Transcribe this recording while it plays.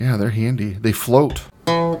Yeah, they're handy. They float.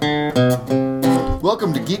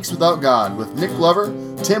 Welcome to Geeks Without God with Nick Glover,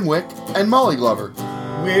 Tim Wick, and Molly Glover.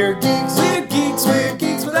 We're geeks, we're geeks, we're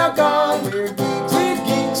geeks without God. We're geeks, we're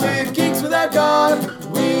geeks, we're geeks without God.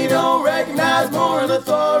 We don't recognize moral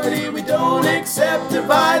authority. We don't accept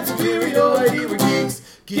divine superiority. We're geeks,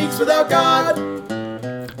 geeks without God.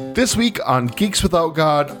 This week on Geeks Without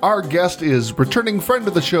God, our guest is returning friend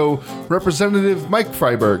of the show, Representative Mike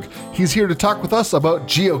Freiberg. He's here to talk with us about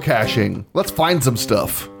geocaching. Let's find some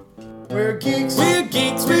stuff. We're geeks, we're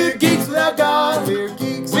geeks, we're geeks without God. We're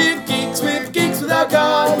geeks, we're geeks, we're geeks without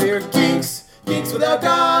God. We're geeks, geeks without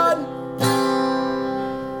God.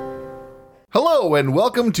 Hello and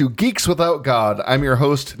welcome to Geeks Without God. I'm your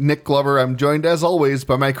host, Nick Glover. I'm joined as always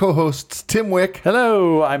by my co-hosts, Tim Wick.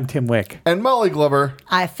 Hello, I'm Tim Wick. And Molly Glover.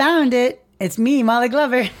 I found it. It's me, Molly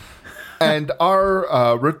Glover. And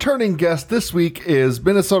our returning guest this week is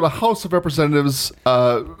Minnesota House of Representatives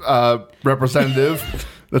representative.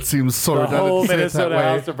 That seems so The redundant whole to say it that Minnesota way.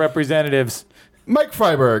 House of Representatives. Mike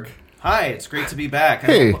Freiberg. Hi, it's great to be back.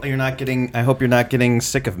 Hey. I hope you're not getting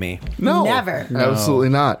sick of me. No. Never. Absolutely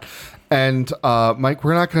not. And Mike,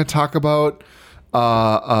 we're not going to talk about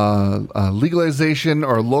legalization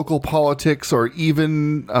or local politics or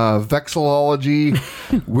even vexillology.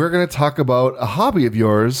 We're going to talk about a hobby of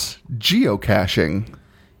yours, geocaching.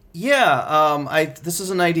 Yeah, this is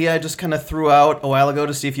an idea I just kind of threw out a while ago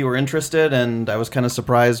to see if you were interested, and I was kind of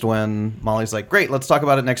surprised when Molly's like, "Great, let's talk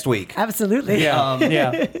about it next week." Absolutely.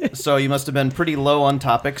 Yeah. So you must have been pretty low on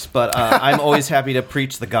topics, but I'm always happy to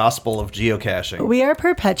preach the gospel of geocaching. We are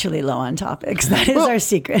perpetually low on topics. That is our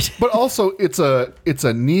secret. But also, it's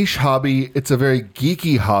a niche hobby. It's a very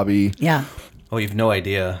geeky hobby. Yeah. Oh, you've no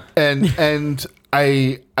idea. And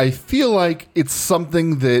I feel like it's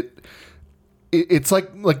something that it's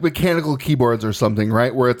like mechanical keyboards or something,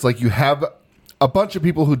 right? Where it's like you have a bunch of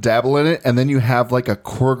people who dabble in it, and then you have like a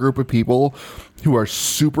core group of people who are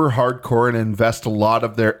super hardcore and invest a lot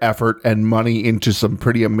of their effort and money into some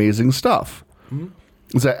pretty amazing stuff. Mm-hmm.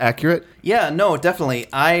 Is that accurate? Yeah, no, definitely.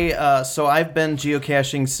 So I've been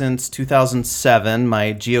geocaching since 2007.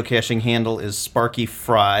 My geocaching handle is Sparky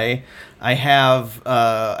Fry.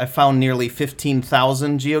 I found nearly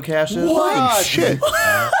 15,000 geocaches. What? Shit.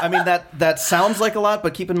 I mean, that sounds like a lot,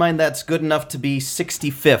 but keep in mind that's good enough to be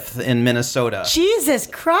 65th in Minnesota. Jesus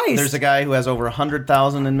Christ. There's a guy who has over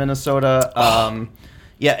 100,000 in Minnesota.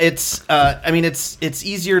 Yeah, it's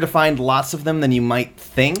easier to find lots of them than you might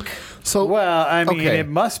think. So, Well, I mean, okay. It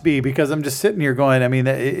must be because I'm just sitting here going, I mean,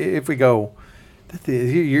 if we go,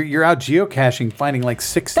 you're out geocaching, finding like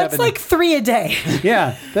 6, 7. That's like 3 a day.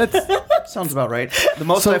 Yeah, that's Sounds about right. The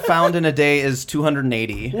most I found in a day is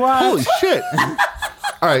 280. what? Holy shit.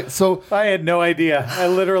 All right, so I had no idea. I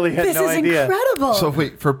literally had This no is idea. incredible.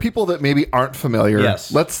 wait, for people that maybe aren't familiar,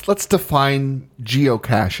 Yes. let's define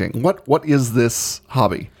geocaching. What is this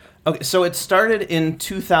hobby? Okay, so it started in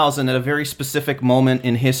 2000 at a very specific moment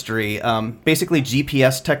in history. Basically,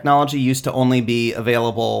 GPS technology used to only be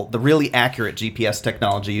available, the really accurate GPS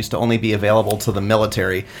technology used to only be available to the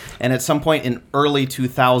military. And at some point in early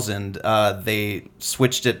 2000, they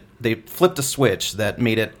flipped a switch that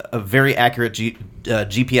made it a very accurate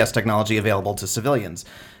GPS technology available to civilians.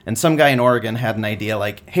 And some guy in Oregon had an idea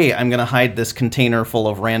like, hey, I'm going to hide this container full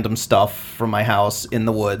of random stuff from my house in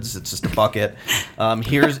the woods. It's just a bucket.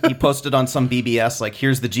 He posted on some BBS, like,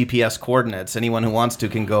 here's the GPS coordinates. Anyone who wants to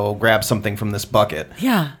can go grab something from this bucket.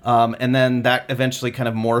 Yeah. And then that eventually kind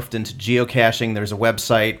of morphed into geocaching. There's a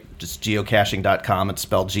website, just geocaching.com. It's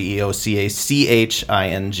spelled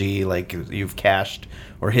geocaching, like you've cached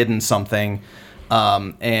or hidden something.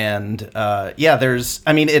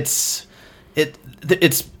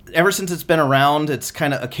 It's ever since it's been around, it's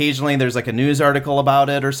kind of occasionally there's like a news article about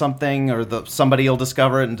it or something, or somebody will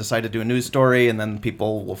discover it and decide to do a news story, and then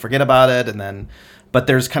people will forget about it, but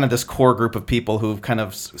there's kind of this core group of people who've kind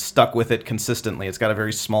of stuck with it consistently. It's got a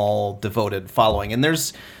very small, devoted following, and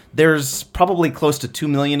there's probably close to 2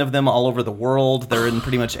 million of them all over the world. They're in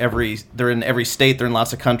pretty much every state. They're in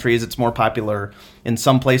lots of countries. It's more popular in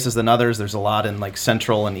some places than others. There's a lot in like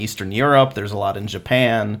Central and Eastern Europe. There's a lot in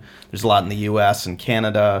Japan. There's a lot in the U.S. and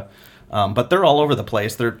Canada. But they're all over the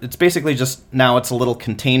place. It's basically just now it's a little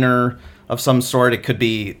container of some sort. It could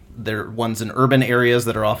be there ones in urban areas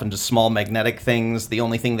that are often just small magnetic things. The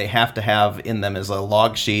only thing they have to have in them is a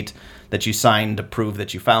log sheet that you sign to prove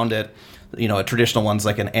that you found it. You know, a traditional one's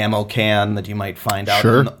like an ammo can that you might find out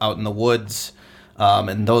Sure. out in the woods.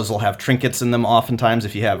 And those will have trinkets in them oftentimes.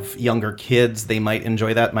 If you have younger kids, they might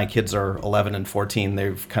enjoy that. My kids are 11 and 14.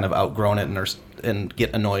 They've kind of outgrown it and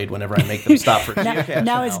get annoyed whenever I make them stop for geocaching.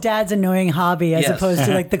 Now it's dad's annoying hobby as Yes. opposed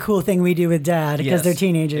to like the cool thing we do with dad because Yes, they're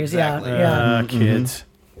teenagers. exactly. Yeah. Kids.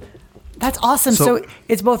 That's awesome. So- So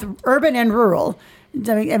it's both urban and rural.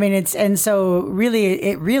 I mean, so really,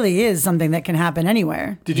 it really is something that can happen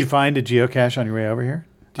anywhere. Did you find a geocache on your way over here?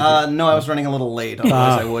 No, I was running a little late.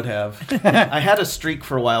 Otherwise, I would have. I had a streak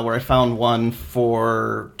for a while where I found one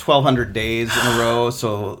for 1,200 days in a row.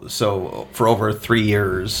 So for over 3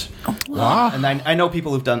 years. Wow. And I know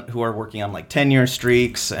people who are working on like 10-year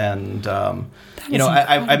streaks, and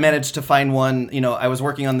I managed to find one. I was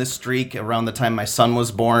working on this streak around the time my son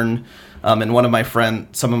was born, and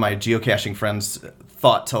some of my geocaching friends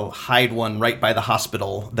thought to hide one right by the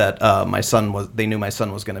hospital that they knew my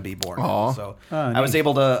son was going to be born. Aw. So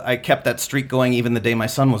I kept that streak going even the day my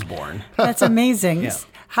son was born. That's amazing. Yeah.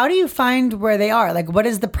 How do you find where they are? Like, what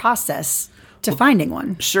is the process to finding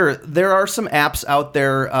one? Sure. There are some apps out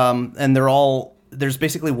there, and there's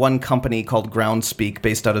basically one company called Groundspeak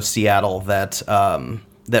based out of Seattle that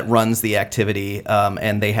runs the activity,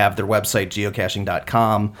 and they have their website,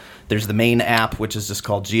 geocaching.com. There's the main app, which is just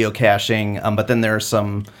called Geocaching, but then there are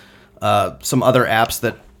some other apps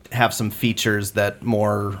that have some features that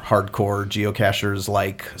more hardcore geocachers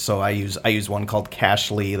like. So I use one called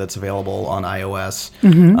Cachely that's available on iOS,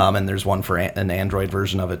 and there's one for an Android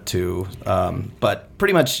version of it too. But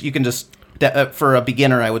pretty much you can just for a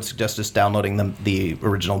beginner, I would suggest just downloading the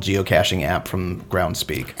original geocaching app from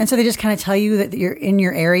Groundspeak. And so they just kind of tell you that you're in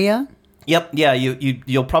your area. Yep. Yeah.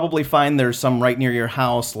 You'll probably find there's some right near your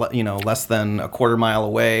house. Less than a quarter mile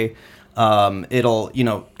away.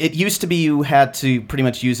 It used to be you had to pretty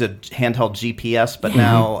much use a handheld GPS, but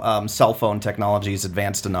now cell phone technology is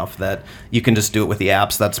advanced enough that you can just do it with the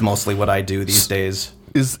apps. That's mostly what I do these days.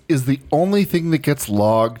 Is the only thing that gets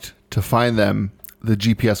logged to find them the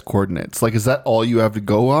GPS coordinates? Like, is that all you have to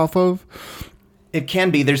go off of? It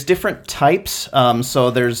can be. There's different types.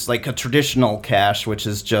 So there's like a traditional cache, which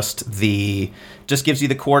is just gives you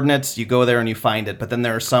the coordinates. You go there and you find it. But then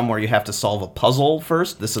there are some where you have to solve a puzzle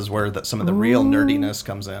first. This is where some of the real nerdiness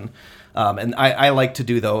comes in. And I like to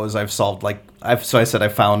do those. I found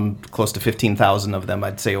close to 15,000 of them.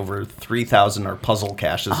 I'd say over 3,000 are puzzle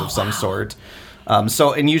caches of some sort.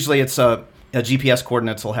 And usually it's a GPS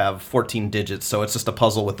coordinates will have 14 digits, so it's just a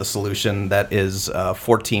puzzle with the solution that is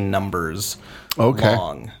 14 numbers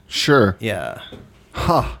long. Sure. Yeah.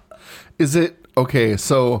 Is it okay?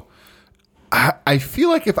 So I feel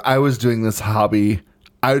like if I was doing this hobby,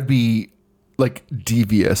 I would be like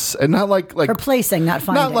devious and not like For placing, not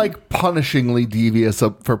finding. not like punishingly devious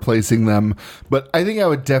for placing them, but I think I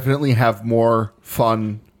would definitely have more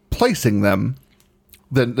fun placing them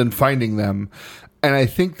than finding them. And I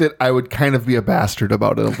think that I would kind of be a bastard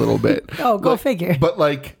about it a little bit. Oh, go figure. But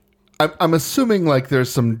like, I'm assuming like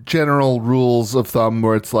there's some general rules of thumb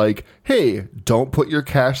where it's like, hey, don't put your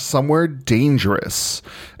cache somewhere dangerous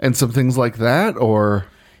and some things like that, or...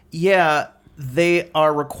 Yeah, they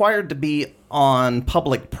are required to be on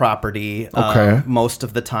public property Okay. most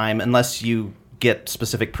of the time, unless you get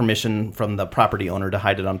specific permission from the property owner to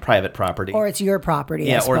hide it on private property. Or it's your property.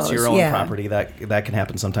 Yeah, I or it's your own suppose. property. That can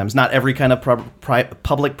happen sometimes. Not every kind of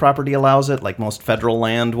public property allows it. Like most federal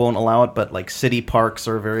land won't allow it, but like city parks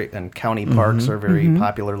and county parks are very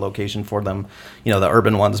popular location for them. The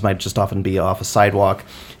urban ones might just often be off a sidewalk.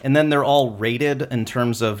 And then they're all rated in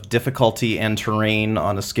terms of difficulty and terrain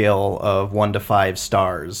on a scale of 1 to 5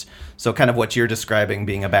 stars. So kind of what you're describing,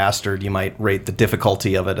 being a bastard, you might rate the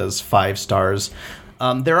difficulty of it as 5 stars.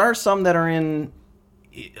 There are some that are in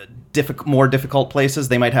more difficult places.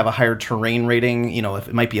 They might have a higher terrain rating. If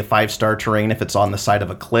it might be a 5-star terrain if it's on the side of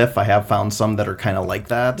a cliff. I have found some that are kind of like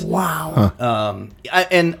that. Wow.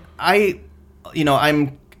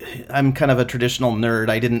 I'm kind of a traditional nerd.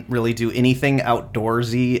 I didn't really do anything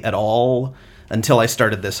outdoorsy at all until I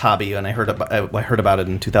started this hobby, and I heard about it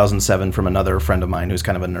in 2007 from another friend of mine who's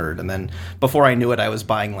kind of a nerd. And then before I knew it, I was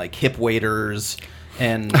buying like hip waders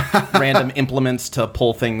and random implements to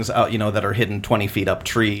pull things out, that are hidden 20 feet up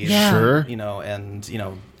trees. Yeah. Sure.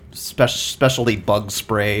 Specialty bug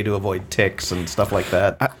spray to avoid ticks and stuff like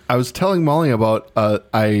that. I was telling Molly about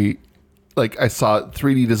I saw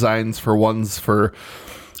 3D designs for ones for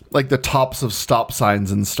like the tops of stop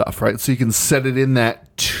signs and stuff, right? So you can set it in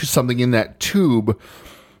something in that tube,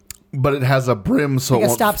 but it has a brim, so Like it a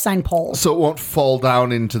won't stop sign pole. so it won't fall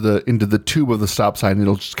down into the tube of the stop sign.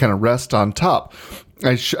 It'll just kind of rest on top.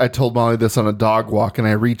 I told Molly this on a dog walk, and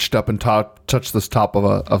I reached up and touched this top of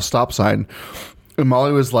a stop sign, and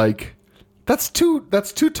Molly was like,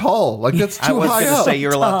 That's too tall. Like that's I too was high going to up. say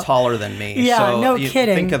you're a lot taller than me. Yeah, so no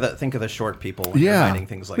kidding. Think of the short people when you're Yeah. finding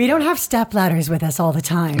things like We that. don't have step ladders with us all the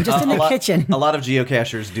time, just in the kitchen. A lot of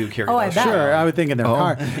geocachers do carry Oh, I those. bet. Sure, I would think in their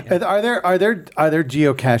car. Are there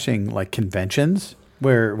geocaching like conventions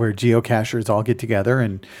where geocachers all get together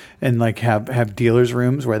and like have dealers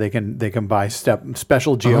rooms where they can buy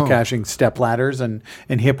special geocaching step ladders and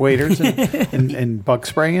hip waders and bug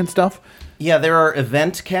spray and stuff? Yeah, there are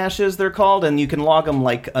event caches, they're called, and you can log them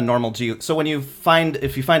like a normal So when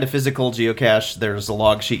if you find a physical geocache, there's a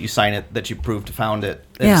log sheet, you sign it that you prove to found it.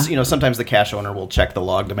 It's, Yeah. Sometimes the cache owner will check the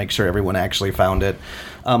log to make sure everyone actually found it.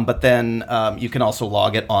 But then you can also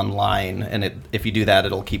log it online, and if you do that,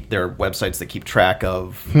 it'll keep their websites that keep track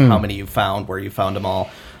of how many you found, where you found them all.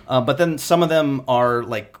 But then some of them are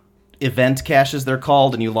like event caches, they're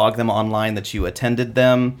called, and you log them online that you attended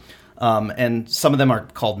them. And some of them are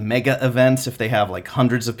called mega events if they have like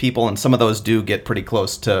hundreds of people, and some of those do get pretty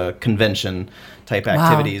close to convention type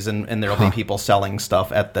activities, and there'll be people selling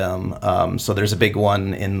stuff at them. So there's a big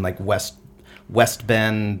one in like West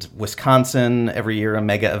Bend, Wisconsin, every year, a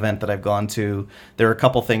mega event that I've gone to. There are a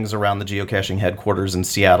couple things around the geocaching headquarters in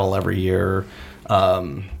Seattle every year.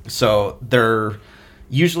 So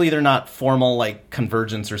usually they're not formal like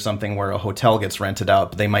Convergence or something where a hotel gets rented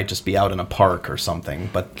out, but they might just be out in a park or something,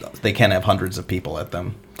 but they can have hundreds of people at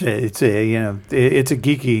them. It's a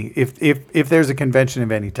geeky, if there's a convention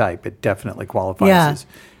of any type, it definitely qualifies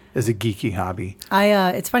as a geeky hobby.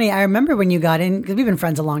 It's funny. I remember when you got in, because we've been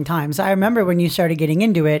friends a long time. So I remember when you started getting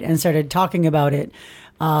into it and started talking about it.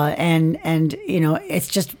 And it's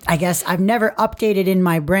just, I guess I've never updated in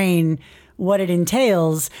my brain what it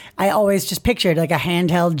entails. I always just pictured like a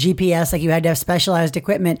handheld GPS, like you had to have specialized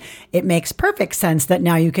equipment. It makes perfect sense that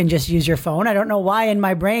now you can just use your phone. I don't know why in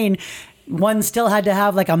my brain one still had to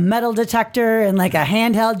have like a metal detector and like a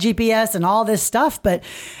handheld GPS and all this stuff. But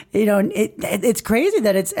it's crazy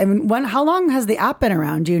that it's. I mean, how long has the app been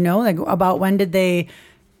around? Do you know? Like about when did they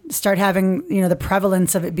start having the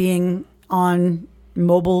prevalence of it being on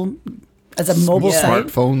mobile? As a mobile site?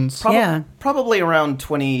 Smartphones. Probably around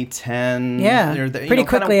 2010. Yeah, pretty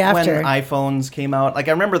quickly after. When iPhones came out. Like,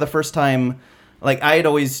 I remember the first time, like, I had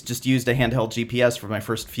always just used a handheld GPS for my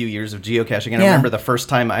first few years of geocaching. And I remember the first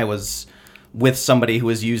time I was with somebody who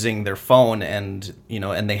was using their phone and,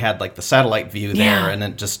 and they had, like, the satellite view there. And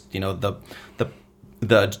it just, the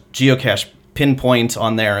geocache pinpoint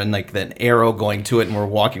on there and like the arrow going to it and we're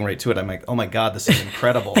walking right to it. I'm like, oh my God, this is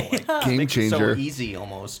incredible. Like, game changer. So easy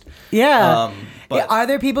almost. Yeah. But are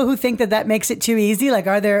there people who think that makes it too easy? Like,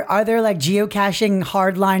 are there like geocaching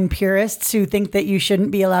hardline purists who think that you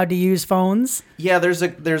shouldn't be allowed to use phones? Yeah,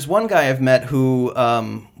 there's one guy I've met who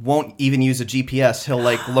won't even use a GPS. He'll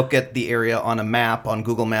like look at the area on a map on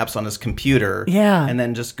Google Maps on his computer. Yeah. And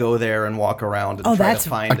then just go there and walk around and try to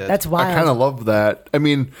find it. That's wild. I kind of love that. I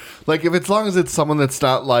mean, like as long as it's someone that's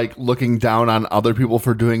not like looking down on other people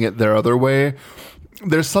for doing it their other way,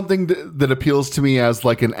 there's something that appeals to me as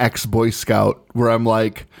like an ex-Boy Scout where I'm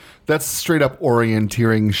like, that's straight up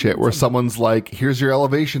orienteering shit where someone's like, here's your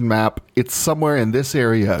elevation map. It's somewhere in this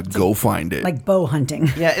area. Go find it. Like bow hunting.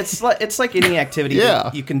 Yeah, it's like any activity. Yeah.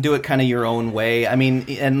 You can do it kind of your own way. I mean,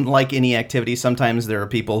 and like any activity, sometimes there are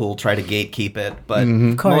people who will try to gatekeep it. But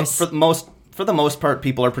Of course. for the most part,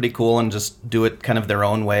 people are pretty cool and just do it kind of their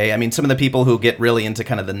own way. I mean, some of the people who get really into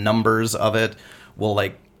kind of the numbers of it will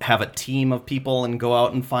like have a team of people and go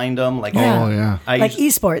out and find them. Like, Yeah. Oh, yeah. Like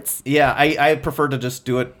esports. Yeah, I prefer to just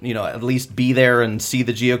do it, at least be there and see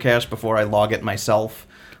the geocache before I log it myself.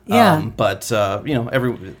 Yeah. But I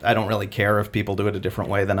don't really care if people do it a different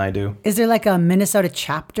way than I do. Is there like a Minnesota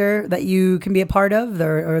chapter that you can be a part of,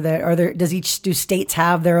 or do states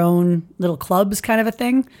have their own little clubs, kind of a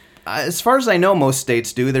thing? As far as I know, most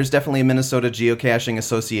states do. There's definitely a Minnesota Geocaching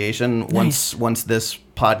Association. Nice. Once this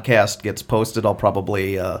podcast gets posted, I'll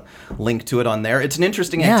probably link to it on there. It's an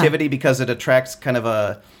interesting activity because it attracts kind of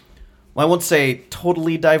I won't say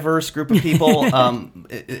totally diverse group of people.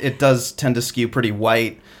 It does tend to skew pretty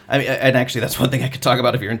white. I mean, and actually, that's one thing I could talk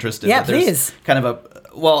about if you're interested. Yeah, But there's please. Kind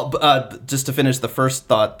of just to finish the first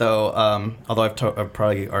thought, though, although I've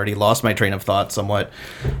probably already lost my train of thought somewhat.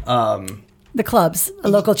 The clubs, the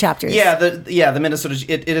local chapters. Yeah, the Minnesota.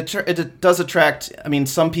 It does attract. I mean,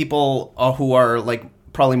 some people who are like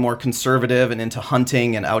probably more conservative and into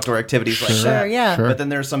hunting and outdoor activities like that. Sure, yeah. Sure. But then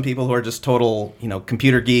there's some people who are just total,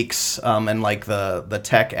 computer geeks and like the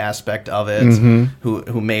tech aspect of it,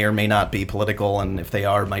 who may or may not be political, and if they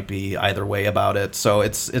are, might be either way about it. So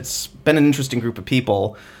it's been an interesting group of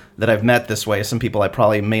people that I've met this way. Some people I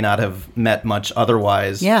probably may not have met much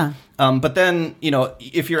otherwise. Yeah. But then,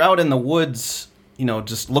 if you're out in the woods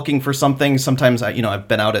just looking for something. Sometimes I've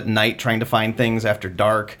been out at night trying to find things after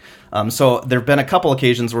dark. So there have been a couple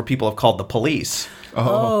occasions where people have called the police.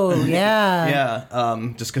 Oh, yeah.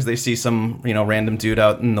 Yeah, just because they see some random dude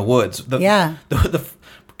out in the woods. Yeah. The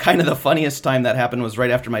kind of the funniest time that happened was right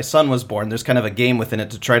after my son was born. There's kind of a game within it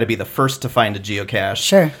to try to be the first to find a geocache.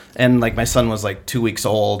 Sure. And like my son was like 2 weeks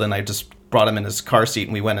old, and I just brought him in his car seat,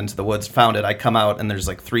 and we went into the woods, found it. I come out, and there's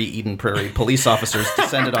like 3 Eden Prairie police officers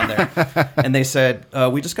descended on there, and they said,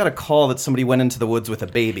 "We just got a call that somebody went into the woods with a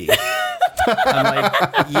baby." I'm like,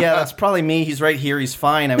 yeah, that's probably me. He's right here. He's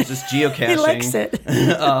fine. I was just geocaching. He likes it.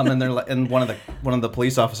 And one of the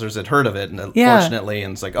police officers had heard of it, and fortunately,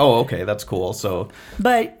 and it's like, oh, okay, that's cool. So,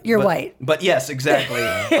 but you're white. But yes, exactly.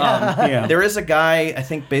 There is a guy, I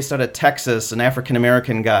think, based out of Texas, an African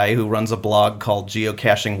American guy who runs a blog called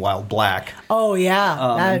Geocaching While Black. Oh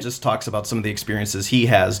yeah, and just talks about some of the experiences he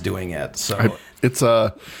has doing it. So it's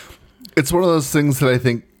one of those things that I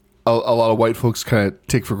think a lot of white folks kind of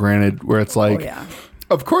take for granted, where it's like,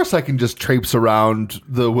 of course I can just traipse around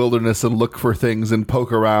the wilderness and look for things and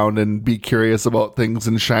poke around and be curious about things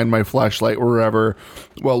and shine my flashlight wherever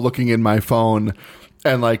while looking in my phone.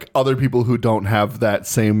 And like other people who don't have that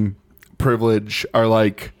same privilege are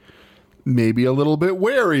like maybe a little bit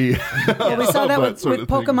wary. Well, we saw that with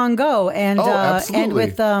Pokemon Go and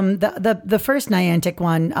with the first Niantic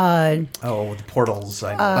one. The portals.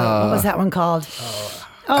 I know. What was that one called?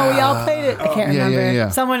 Oh, y'all played it. I can't remember. Yeah.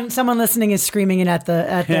 Someone listening is screaming it at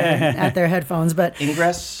their headphones. But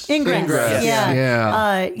Ingress.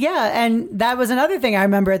 Yeah. And that was another thing I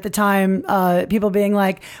remember at the time. People being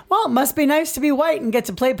like, "Well, it must be nice to be white and get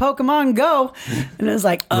to play Pokemon Go." And it was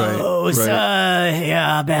like, bad.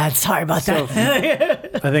 Sorry about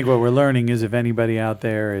that. I think what we're learning is if anybody out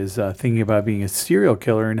there is thinking about being a serial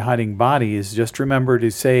killer and hiding bodies, just remember to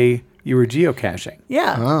say you were geocaching.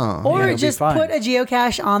 Yeah. Or just put a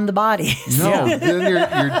geocache on the body. No, then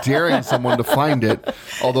you're daring someone to find it,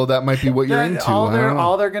 although that might be what you're into.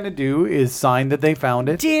 All they're going to do is sign that they found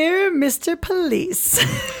it. Dear Mr. Police,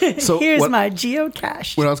 So here's my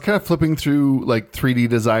geocache. When I was kind of flipping through like 3D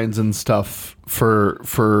designs and stuff for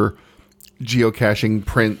geocaching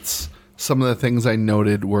prints, some of the things I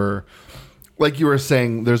noted were, like you were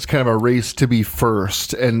saying, there's kind of a race to be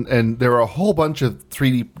first, and there are a whole bunch of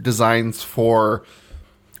 3D designs for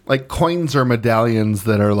like coins or medallions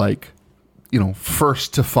that are like,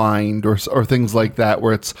 first to find or things like that,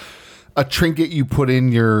 where it's a trinket you put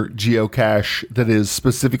in your geocache that is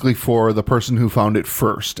specifically for the person who found it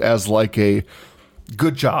first, as like a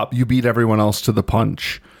good job, you beat everyone else to the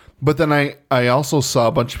punch. But then I also saw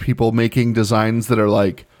a bunch of people making designs that are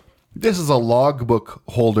like, this is a logbook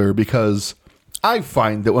holder because I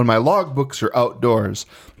find that when my logbooks are outdoors,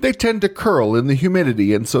 they tend to curl in the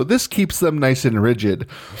humidity, and so this keeps them nice and rigid.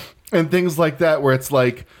 And things like that, where it's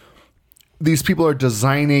like these people are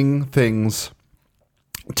designing things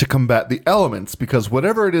to combat the elements, because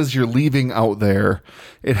whatever it is you're leaving out there,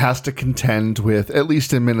 it has to contend with, at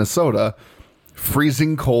least in Minnesota,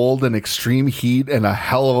 freezing cold and extreme heat and a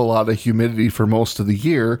hell of a lot of humidity for most of the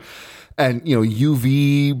year. And,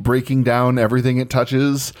 UV breaking down everything it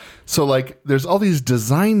touches. So, like, there's all these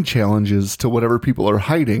design challenges to whatever people are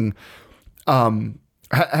hiding.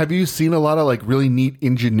 Have you seen a lot of, like, really neat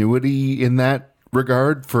ingenuity in that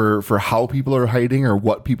regard for how people are hiding or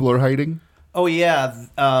what people are hiding? Oh, yeah.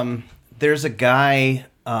 There's a guy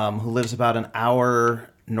who lives about an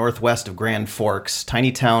hour northwest of Grand Forks,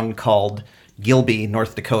 tiny town called Gilby,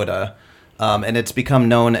 North Dakota. And it's become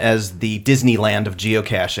known as the Disneyland of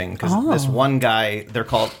geocaching, because this one guy, they're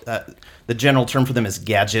called, the general term for them is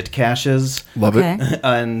gadget caches. Love it.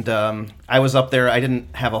 And I was up there. I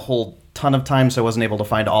didn't have a whole ton of time, so I wasn't able to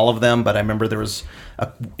find all of them. But I remember there was,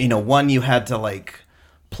 one you had to like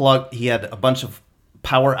plug. He had a bunch of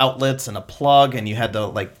power outlets and a plug, and you had to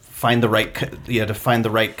like find the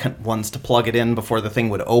right ones to plug it in before the thing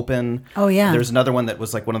would open. Oh yeah. There's another one that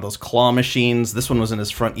was like one of those claw machines. This one was in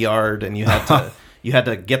his front yard, and you had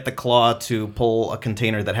to get the claw to pull a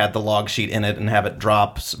container that had the log sheet in it and have it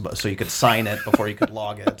drop so you could sign it before you could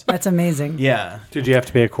log it. That's amazing. Yeah. Did you have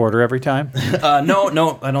to pay $0.25 every time?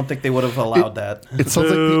 No, I don't think they would have allowed that. It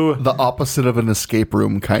sounds like the opposite of an escape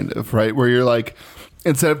room, kind of, right? Where you're like,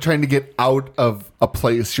 instead of trying to get out of a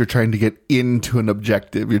place, you're trying to get into an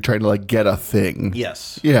objective. You're trying to like get a thing.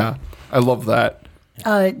 Yes. Yeah. I love that.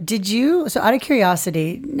 Did you, so out of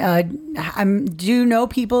curiosity, do you know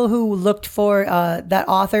people who looked for that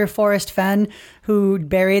author, Forrest Fenn, who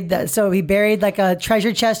buried that? So he buried like a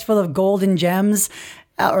treasure chest full of gold and gems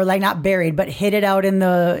or like not buried, but hid it out in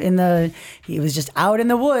the. He was just out in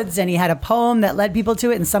the woods, and he had a poem that led people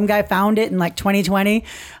to it. And some guy found it in like 2020.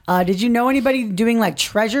 Did you know anybody doing like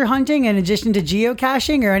treasure hunting in addition to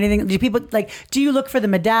geocaching or anything? Do people do you look for the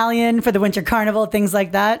medallion for the Winter Carnival, things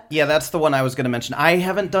like that? Yeah, that's the one I was going to mention. I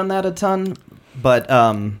haven't done that a ton, but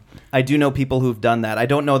I do know people who've done that. I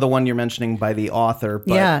don't know the one you're mentioning by the author,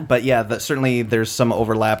 but certainly there's some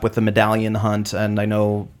overlap with the medallion hunt, and I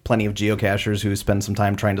know plenty of geocachers who spend some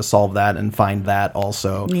time trying to solve that and find that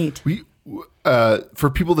also. Neat. For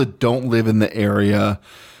people that don't live in the area,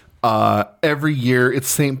 every year it's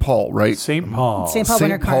St. Paul, right? St. Paul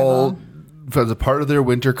Winter Carnival. As a part of their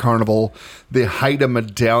Winter Carnival, they hide a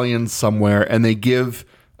medallion somewhere and they give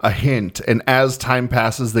a hint, and as time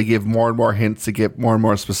passes they give more and more hints to get more and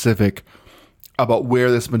more specific about where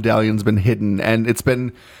this medallion's been hidden, and it's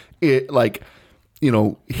been hidden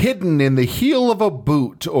in the heel of a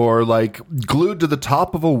boot or like glued to the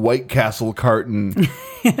top of a White Castle carton.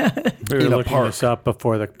 We were looking this up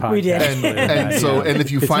before the podcast. We did. And if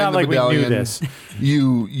you find the medallion,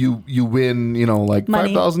 you win like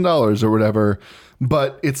 $5,000 or whatever.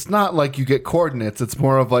 But it's not like you get coordinates. It's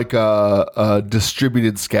more of like a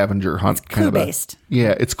distributed scavenger hunt. It's clue-based.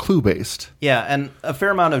 Yeah, it's clue-based. Yeah, and a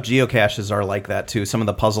fair amount of geocaches are like that too. Some of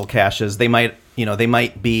the puzzle caches, they might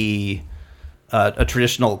be a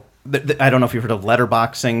traditional... I don't know if you've heard of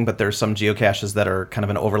letterboxing, but there's some geocaches that are kind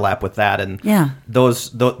of an overlap with that. And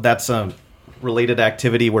that's a related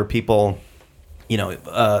activity where people...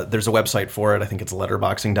 there's a website for it. I think it's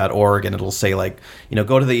letterboxing.org, and it'll say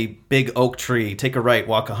go to the big oak tree, take a right,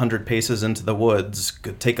 walk 100 paces into the woods,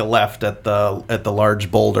 take a left at the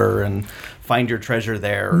large boulder, and find your treasure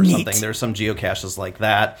there or something. There's some geocaches like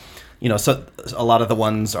that. So a lot of the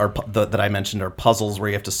ones that I mentioned are puzzles where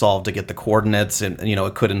you have to solve to get the coordinates, and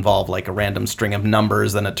it could involve like a random string of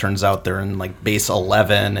numbers. Then it turns out they're in like base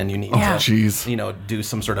 11, and you need to do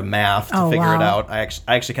some sort of math to figure it out. I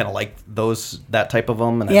actually kind of like that type of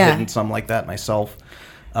them, and I've hidden some like that myself.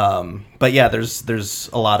 But yeah, there's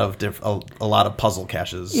a lot of puzzle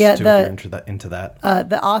caches too, if you're into that.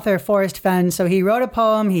 The author Forrest Fenn, so he wrote a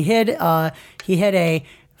poem. He hid a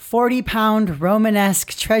 40-pound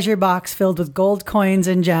Romanesque treasure box filled with gold coins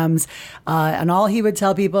and gems. And all he would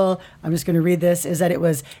tell people, I'm just going to read this, is that it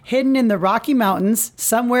was hidden in the Rocky Mountains,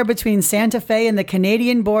 somewhere between Santa Fe and the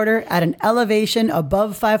Canadian border at an elevation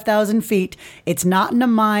above 5,000 feet. It's not in a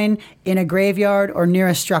mine, in a graveyard, or near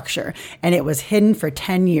a structure. And it was hidden for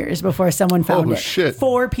 10 years before someone found it. Shit.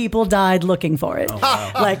 4 people died looking for it. Oh,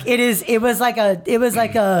 wow. It was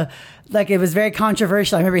very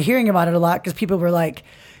controversial. I remember hearing about it a lot because people were like,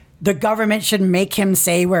 the government should make him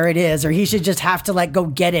say where it is, or he should just have to go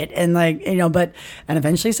get it. And and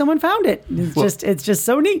eventually someone found it. It's just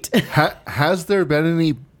so neat. Has there been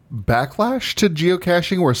any backlash to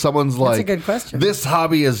geocaching where someone's That's a good question. This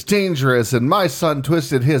hobby is dangerous and my son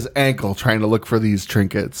twisted his ankle trying to look for these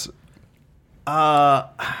trinkets? I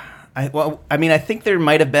think there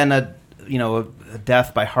might have been a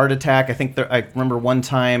death by heart attack. I remember one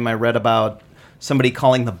time I read about somebody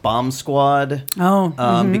calling the bomb squad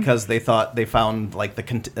because they thought they found like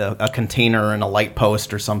a container in a light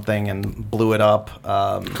post or something and blew it up.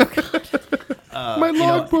 My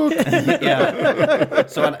logbook. Yeah.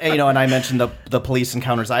 So and I mentioned the police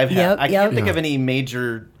encounters I've had. I can't think of any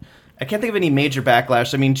major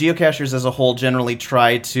backlash. I mean, geocachers as a whole generally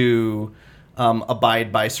try to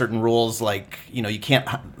abide by certain rules, like you can't.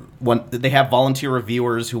 They have volunteer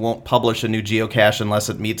reviewers who won't publish a new geocache unless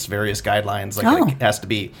it meets various guidelines. It has to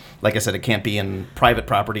be, like I said, it can't be in private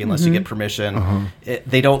property unless you get permission.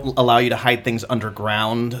 They don't allow you to hide things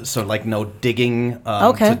underground, so no digging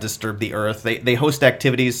to disturb the earth. They host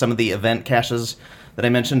activities. Some of the event caches that I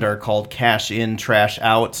mentioned are called cache in, trash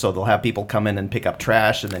out. So they'll have people come in and pick up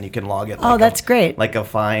trash, and then you can log it. That's great. Like a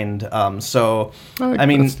find. That's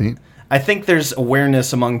neat. I think there's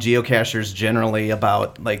awareness among geocachers generally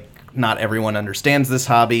about not everyone understands this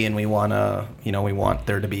hobby, and we want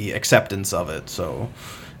there to be acceptance of it. So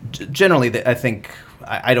generally, I think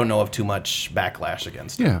I don't know of too much backlash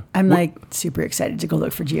against it. Yeah, I'm super excited to go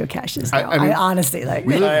look for geocaches now. I honestly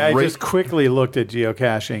I just quickly looked at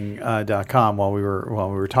geocaching.com while we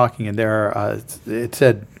were talking, and there it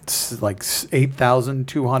said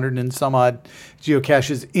 8,200 and some odd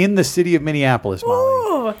geocaches in the city of Minneapolis, Molly.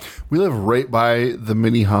 Ooh. We live right by the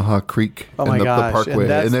Minnehaha Creek and the Parkway,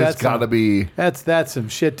 and there's got to be that's some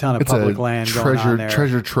shit ton of public land going on there.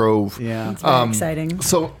 Treasure trove. Yeah, it's very exciting.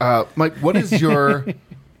 So, Mike, what is your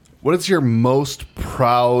most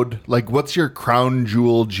proud? What's your crown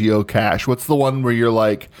jewel geocache? What's the one where you're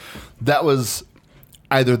like, that was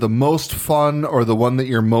either the most fun or the one that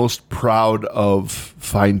you're most proud of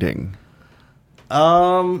finding?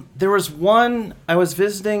 There was one I was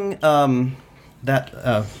visiting.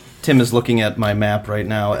 That Tim is looking at my map right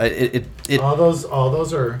now. All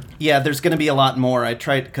those are. Yeah, there's going to be a lot more. I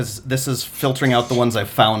tried because this is filtering out the ones I've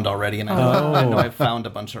found already, and I know I've found a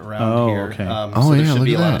bunch around here. Okay. So there should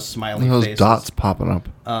be a lot of smiley Look at those faces. dots popping up.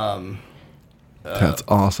 That's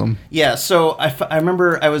awesome. Yeah, so I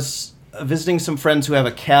remember I was visiting some friends who have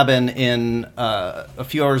a cabin in a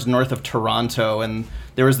few hours north of Toronto, and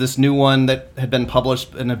there was this new one that had been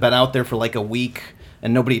published and had been out there for like a week,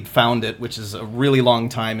 and nobody had found it, which is a really long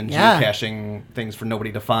time in geocaching things for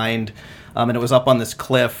nobody to find. And it was up on this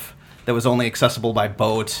cliff that was only accessible by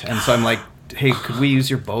boat, and so I'm like, hey, could we use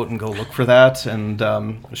your boat and go look for that? And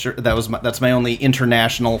sure, that's my only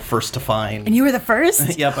international first to find. And you were the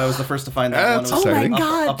first? Yep, I was the first to find that That's one. It was exciting. Oh my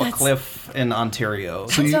God, up a that's- cliff in Ontario.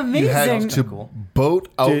 So That's you had amazing. to Cool. boat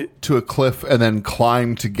out to a cliff and then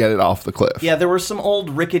climb to get it off the cliff. Yeah, there were some old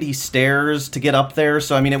rickety stairs to get up there.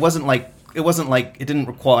 So I mean, it wasn't like it didn't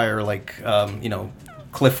require like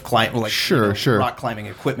cliff climb, like Sure. rock climbing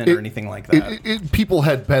equipment or anything like that. People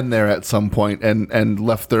had been there at some point and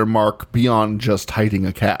left their mark beyond just hiding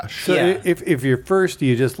a cache. So Yeah. if you're first, do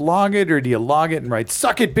you just log it, or do you log it and write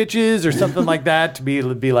 "suck it, bitches" or something like that to be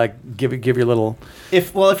like give your little?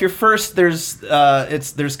 If you're first, there's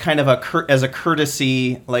kind of as a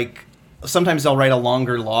courtesy, like sometimes I'll write a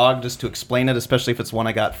longer log just to explain it, especially if it's one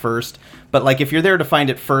I got first. But like if you're there to find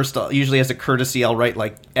it first, usually as a courtesy, I'll write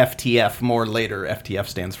like FTF more later. FTF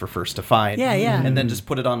stands for first to find. Yeah, yeah. And then just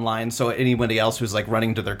put it online so anybody else who's like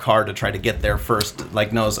running to their car to try to get there first,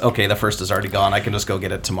 like knows, okay, the first is already gone. I can just go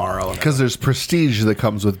get it tomorrow. Because there's prestige that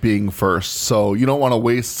comes with being first. So you don't want to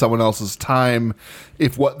waste someone else's time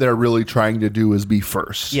if what they're really trying to do is be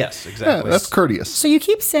first. Yes, Yeah, exactly. that's courteous. So you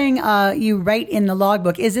keep saying you write in the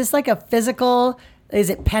logbook. Is this like a physical? Is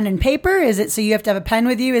it pen and paper? Is it so you have to have a pen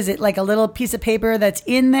with you? Is it like a little piece of paper that's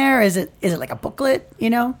in there? Is it like a booklet?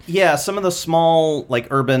 Yeah, some of the small, like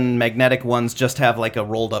urban magnetic ones just have like a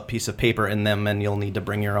rolled up piece of paper in them, and you'll need to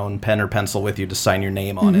bring your own pen or pencil with you to sign your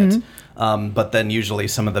name on it. But then usually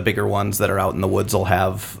some of the bigger ones that are out in the woods will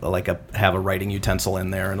have a writing utensil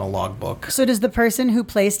in there and a logbook. So does the person who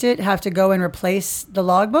placed it have to go and replace the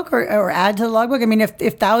logbook or add to the logbook? I mean,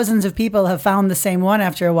 if thousands of people have found the same one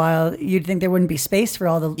after a while, you'd think there wouldn't be space for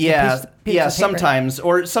all the Yeah, pieces of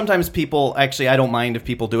paper. sometimes people actually. I don't mind if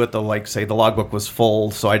people do it. They'll like say the logbook was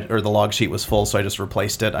full, or the log sheet was full, so I just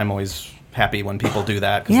replaced it. I'm always happy when people do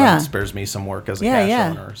that because Yeah. that spares me some work as a Yeah, cache yeah.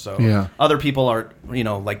 owner. So Yeah. other people are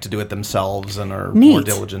like to do it themselves and are Neat. more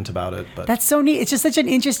diligent about it. But That's so neat. It's just such an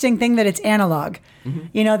interesting thing that it's analog.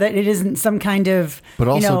 That it isn't some kind of But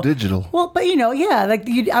also digital. Well, but like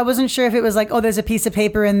I wasn't sure if it was like, oh, there's a piece of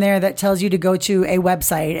paper in there that tells you to go to a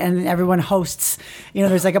website and everyone hosts.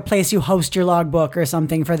 There's like a place you host your logbook or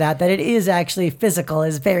something for that. That it is actually physical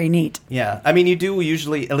is very neat. yeah, I mean, you do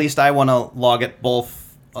usually. At least I want to log it both.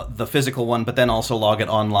 The physical one, but then also log it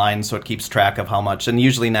online so it keeps track of how much. And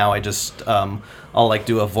usually now I just I'll like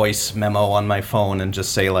do a voice memo on my phone and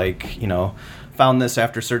just say like found this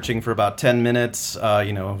after searching for about 10 minutes. It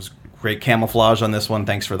was great camouflage on this one.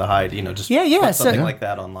 Thanks for the hide. Just put something like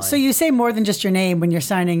that online. So you say more than just your name when you're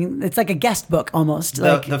signing. It's like a guest book almost.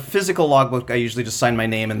 The physical logbook, I usually just sign my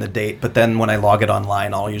name and the date, but then when I log it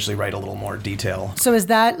online, I'll usually write a little more detail. So is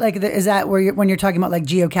that where when you're talking about like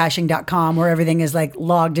geocaching.com where everything is like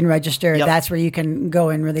logged and registered, Yep. That's where you can go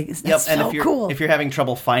and really, that's and so cool. if you're having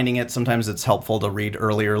trouble finding it, sometimes it's helpful to read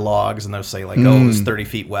earlier logs, and they'll say like, oh, it was 30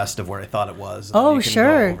 feet west of where I thought it was. And Oh, you can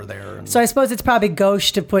sure. Go over there. And, So I suppose it's probably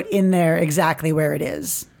gauche to put in there exactly where it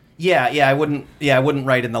is. yeah, I wouldn't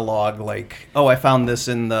write in the log like, oh, I found this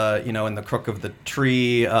in the in the crook of the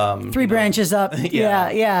tree. Three branches up.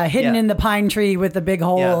 Yeah. Hidden Yeah. in the pine tree with the big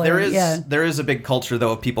hole. Yeah, and- there is a big culture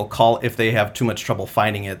though of people if they have too much trouble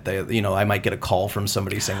finding it. I might get a call from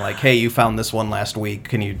somebody saying like, hey, you found this one last week.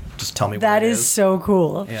 Can you just tell me where That it is so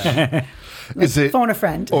cool. Yeah. Is it Phone a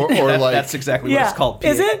friend. or like That's exactly what it's called.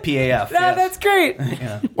 Is it? PAF. Yeah, yes. that's great.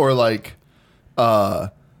 or like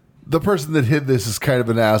the person that hid this is kind of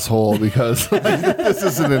an asshole because this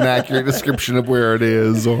isn't an accurate description of where it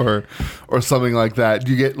is or something like that.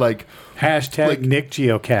 Do you get like Hashtag Like- Nick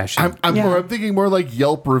Geocaching. I'm thinking more like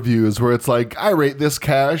Yelp reviews where it's like, I rate this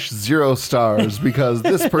cache 0 stars because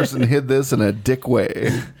this person hid this in a dick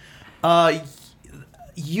way.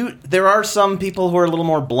 There are some people who are a little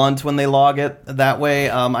more blunt when they log it that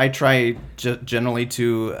way. I try generally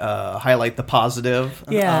to highlight the positive.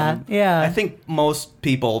 Yeah. I think most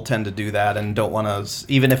people tend to do that and don't want to,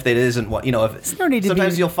 even if it isn't what If no need to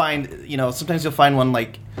sometimes be- you'll find, sometimes you'll find one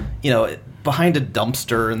like, behind a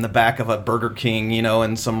dumpster in the back of a Burger King,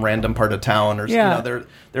 in some random part of town, or there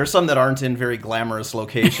are some that aren't in very glamorous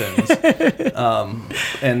locations,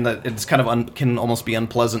 and it's kind of can almost be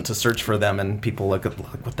unpleasant to search for them, and people look at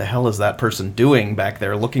what the hell is that person doing back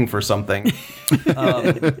there looking for something. But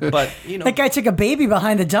that guy took a baby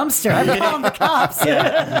behind the dumpster. I'm calling the cops.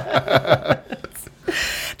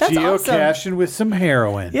 That's Geocaching awesome. with some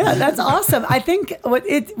heroin. Yeah, that's awesome. I think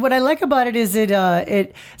what I like about it is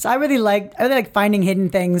so I really like finding hidden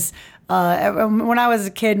things. When I was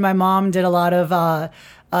a kid, my mom did a lot of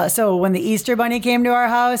so when the Easter Bunny came to our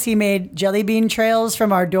house, he made jelly bean trails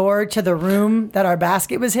from our door to the room that our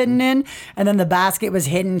basket was hidden in, and then the basket was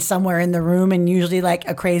hidden somewhere in the room, and usually like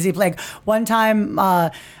a crazy one time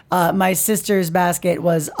my sister's basket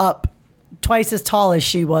was up twice as tall as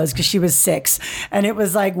she was because she was 6, and it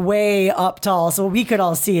was like way up tall so we could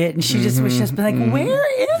all see it, and she just was just like,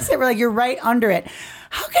 where is it? We're like, you're right under it.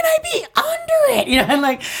 How can I be under it? And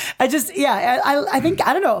like, I think,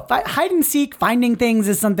 I don't know, hide and seek, finding things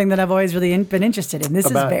is something that I've always really been interested in. This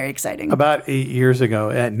is very exciting. About 8 years ago,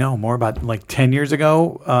 about like 10 years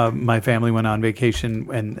ago, my family went on vacation,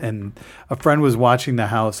 and a friend was watching the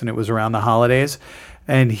house, and it was around the holidays,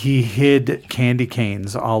 and he hid candy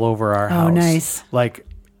canes all over our house. Oh, nice. Like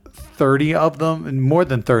 30 of them, and more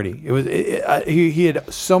than 30. He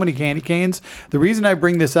had so many candy canes. The reason I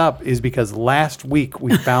bring this up is because last week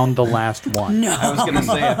we found the last one. I was going to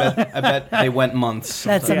say, I bet they went months.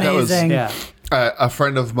 That's amazing. A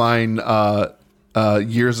friend of mine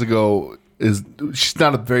years ago she's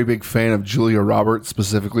not a very big fan of Julia Roberts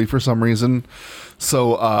specifically for some reason.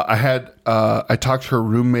 So I talked her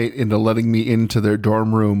roommate into letting me into their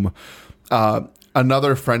dorm room.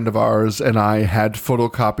 Another friend of ours and I had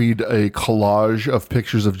photocopied a collage of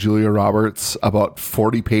pictures of Julia Roberts, about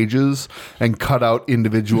 40 pages, and cut out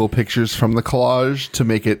individual pictures from the collage to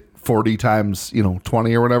make it 40 times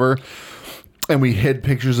 20 or whatever. And we hid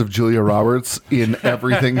pictures of Julia Roberts in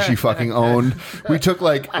everything she fucking owned. We took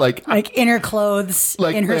like inner clothes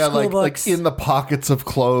in her school books, like in the pockets of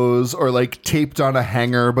clothes, or like taped on a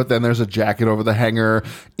hanger, but then there's a jacket over the hanger.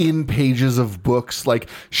 In pages of books, like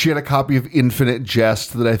she had a copy of Infinite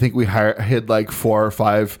Jest that I think we hid like 4 or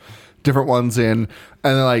 5 different ones in,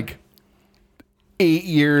 and then like 8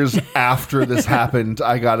 years after this happened,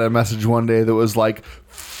 I got a message one day that was like,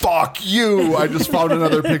 fuck you, I just found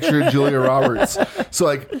another picture of Julia Roberts. So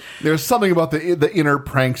like there's something about the inner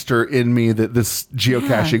prankster in me that this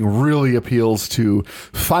geocaching really appeals to.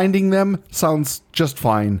 Finding them sounds just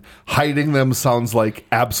fine. Hiding them sounds like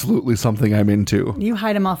absolutely something I'm into. You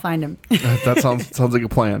hide them, I'll find them. That sounds like a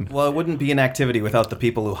plan. Well, it wouldn't be an activity without the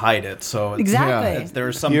people who hide it. So exactly.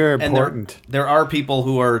 There's some. You're important. There are people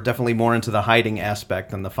who are definitely more into the hiding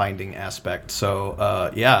aspect than the finding aspect.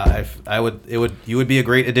 So you would be a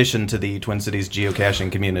great addition to the Twin Cities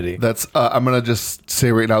geocaching community. That's I'm gonna just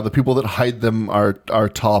say right now, the people that hide them are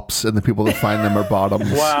tops, and the people that find them are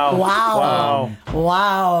bottoms. Wow.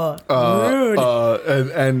 Rude.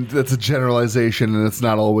 And that's a generalization, and it's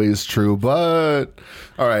not always true. But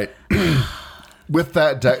all right. With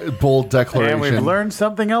that bold declaration, And we've learned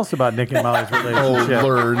something else about Nick and Molly's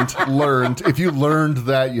relationship. learned. If you learned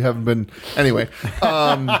that, you haven't been. Anyway,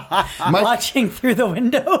 Mike, watching through the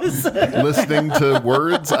windows, listening to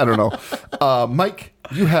words. I don't know. Mike,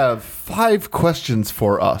 you have 5 questions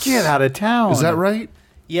for us. Get out of town. Is that right?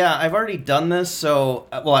 Yeah, I've already done this. So,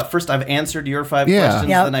 at first I've answered your 5 questions,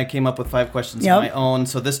 then I came up with 5 questions of my own.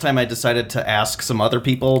 So this time I decided to ask some other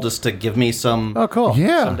people just to give me some. Oh, cool.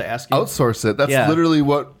 Yeah. Some to ask you. Outsource it. That's literally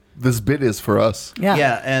what this bit is for us.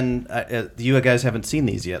 Yeah, and you guys haven't seen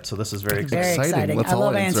these yet, so this is very exciting. Very exciting. Let's I all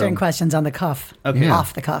love answer answering them. questions on the cuff. Okay.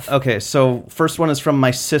 Off the cuff. Okay, so first one is from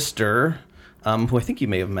my sister, who I think you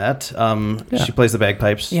may have met. She plays the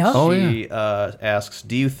bagpipes. Yeah. She asks,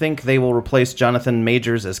 do you think they will replace Jonathan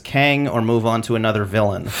Majors as Kang or move on to another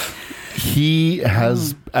villain? He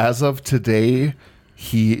has, as of today,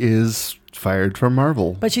 he is fired from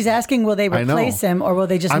Marvel. But she's asking, will they replace him, or will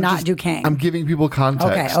they just not do Kang? I'm giving people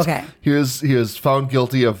context. Okay. He was found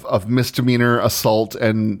guilty of misdemeanor assault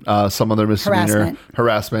and some other misdemeanor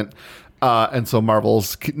harassment. And so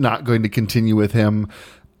Marvel's not going to continue with him.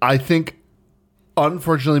 I think,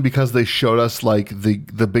 unfortunately, because they showed us like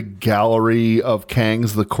the big gallery of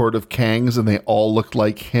Kangs, the court of Kangs, and they all looked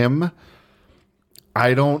like him,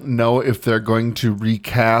 I don't know if they're going to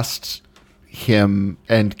recast him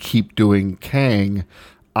and keep doing Kang.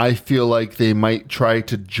 I feel like they might try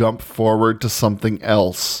to jump forward to something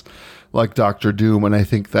else like Doctor Doom, and I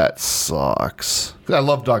think that sucks. I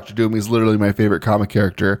love Doctor Doom. He's literally my favorite comic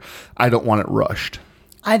character. I don't want it rushed.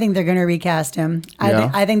 I think they're going to recast him.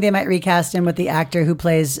 Yeah. I think they might recast him with the actor who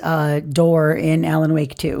plays Door in Alan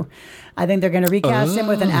Wake 2. I think they're going to recast him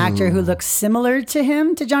with an actor who looks similar to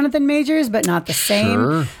him, to Jonathan Majors, but not the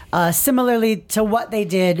same. Similarly to what they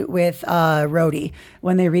did with Rhodey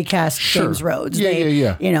when they recast James Rhodes.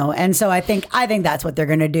 Yeah. You know, and so I think that's what they're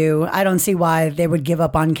going to do. I don't see why they would give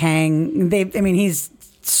up on Kang. He's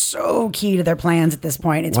so key to their plans at this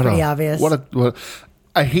point. It's pretty obvious.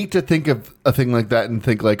 I hate to think of a thing like that and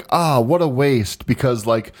think like, what a waste, because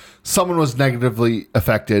like someone was negatively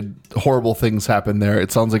affected. Horrible things happened there.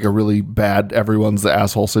 It sounds like a really bad, everyone's the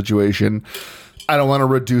asshole situation. I don't want to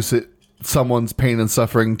reduce someone's pain and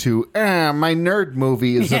suffering to, my nerd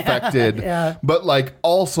movie is affected. Yeah. But like,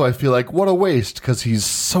 also I feel like what a waste, because he's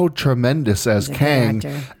so tremendous as Kang.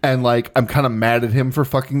 And like, I'm kind of mad at him for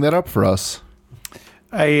fucking that up for us.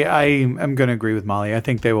 I am going to agree with Molly. I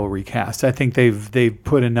think they will recast. I think they've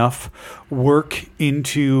put enough work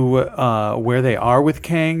into where they are with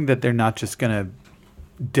Kang that they're not just going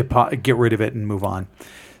to get rid of it and move on.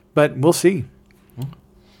 But we'll see.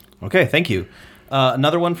 Okay, thank you.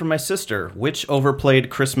 Another one from my sister. Which overplayed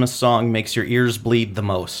Christmas song makes your ears bleed the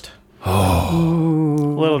most?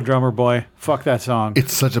 Little Drummer Boy. Fuck that song.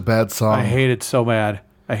 It's such a bad song. I hate it so bad.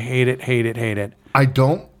 I hate it. I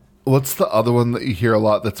don't. What's the other one that you hear a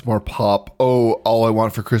lot that's more pop? Oh, All I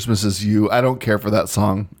Want for Christmas Is You. I don't care for that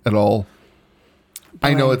song at all.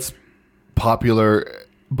 I know it's popular,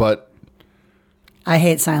 but... I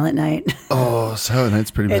hate Silent Night. Oh, Silent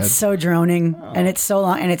Night's pretty bad. It's so droning, and it's so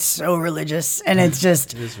long, and it's so religious, and it's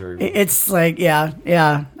just... It's like, yeah,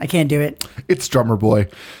 I can't do it. It's Drummer Boy.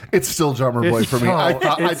 It's still Drummer Boy for me. I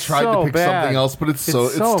tried to pick something else, but it's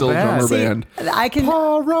still Drummer Band. I can...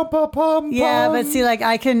 Yeah, but see, like,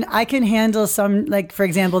 I can handle some, like, for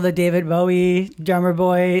example, the David Bowie Drummer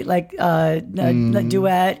Boy, like, the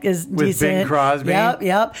duet is with decent. Bing Crosby.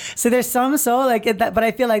 Yep. So there's some like that, but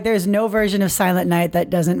I feel like there's no version of Silent Night that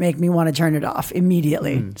doesn't make me want to turn it off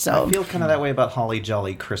immediately. So I feel kind of that way about Holly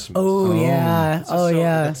Jolly Christmas. Oh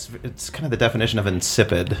yeah. It's kind of the definition of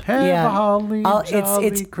insipid.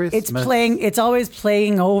 It's playing. It's always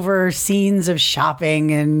playing over scenes of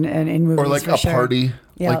shopping and in movies, or like a party.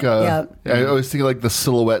 Yeah, I always think of like the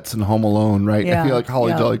silhouettes in Home Alone, right? Yeah, I feel like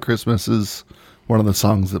Holly Jolly Christmas is one of the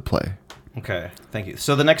songs that play. Okay, thank you.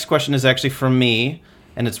 So the next question is actually from me,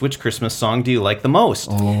 and it's which Christmas song do you like the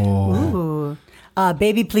most? Ooh.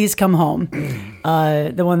 Baby, Please Come Home.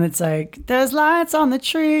 The one that's like, there's lights on the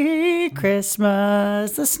tree,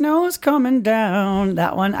 Christmas, the snow's coming down.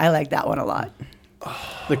 That one, I like that one a lot.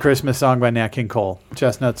 The Christmas song by Nat King Cole.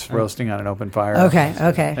 Chestnuts roasting on an open fire. Okay.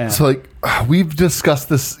 Yeah. So like, we've discussed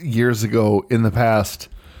this years ago in the past.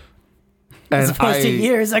 As opposed to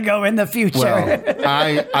years ago in the future.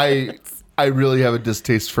 Well, I really have a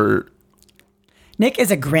distaste for... Nick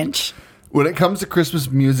is a Grinch. When it comes to Christmas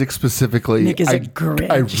music specifically, Nick is a Grinch.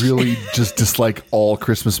 I really just dislike all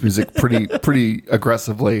Christmas music pretty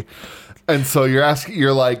aggressively. And so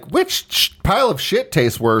you're like, which pile of shit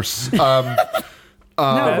tastes worse?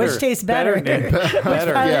 No, which tastes better? Nick.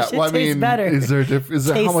 Better. Yeah. Well, I mean, better? is there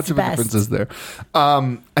how much of a difference is there?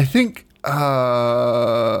 I think.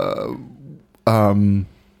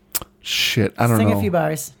 Shit. I don't know. Sing a few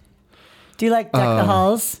bars. Do you like Deck the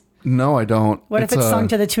Halls? No, I don't. What if it's sung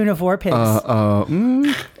to the tune of War Pigs?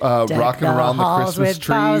 Rocking Around the Christmas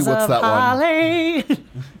Tree. What's that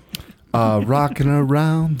one? Rocking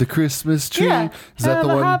Around the Christmas Tree. Yeah. Is that the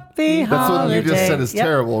one? That's the one you just said is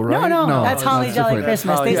terrible, right? No, that's Holly Jolly different.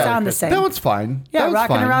 Christmas. They sound the same. That one's fine. Yeah, That one's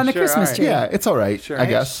Rocking fine. Around the Sure, Christmas all right. Tree. Yeah, it's all right, Sure. I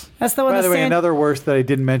guess. That's the one. By the way, Santa- another worst that I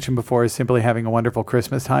didn't mention before is Simply Having a Wonderful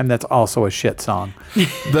Christmas Time. That's also a shit song.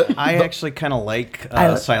 I actually kind of like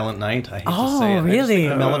Silent Night. I hate to say it. I just really? think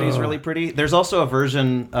the melody's really pretty. There's also a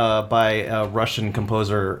version by a Russian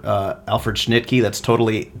composer, Alfred Schnittke, that's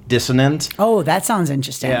totally dissonant. Oh, that sounds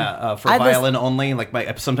interesting. Yeah, for violin only.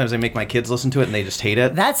 Like sometimes I make my kids listen to it and they just hate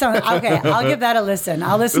it. That sounds okay. I'll give that a listen.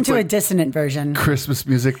 I'll listen to a like dissonant version. Christmas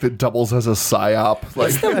music that doubles as a psyop.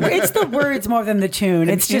 Like, It's the words more than the tune.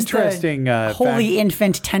 It's just interesting holy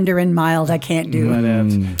infant, tender and mild. I can't do it.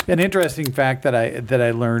 An interesting fact that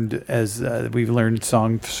I learned as we've learned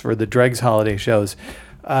songs for the Dregs holiday shows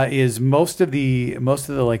is most of the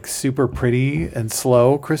like super pretty and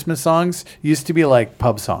slow Christmas songs used to be like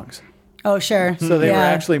pub songs. Oh, sure. So they were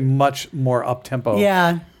actually much more up tempo.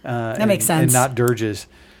 Yeah, that makes sense. And not dirges.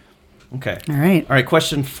 Okay. All right.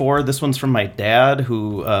 Question 4. This one's from my dad,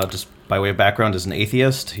 who just by way of background is an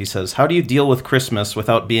atheist. He says, "How do you deal with Christmas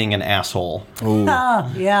without being an asshole?"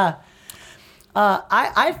 Yeah.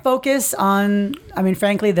 I focus on,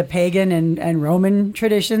 frankly, the pagan and Roman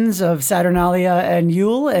traditions of Saturnalia and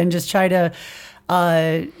Yule, and just try to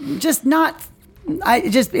just not.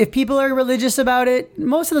 If people are religious about it,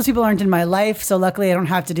 most of those people aren't in my life, so luckily I don't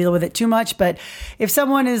have to deal with it too much. But if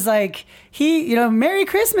someone is like, Merry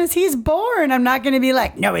Christmas, he's born, I'm not going to be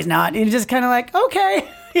like, no, he's not. You're just kind of like, okay,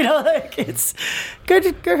 it's good,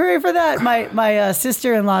 hooray for that. My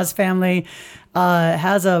sister-in-law's family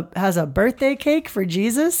has a birthday cake for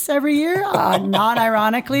Jesus every year,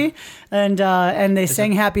 non-ironically, and they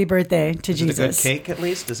sing happy birthday to Jesus. Is it a good cake at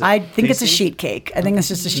least? Is it I think it's a tasty? sheet cake. I think it's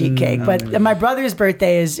just a sheet cake. But my brother's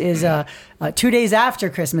birthday is 2 days after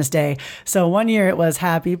Christmas Day. So one year it was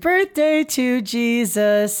happy birthday to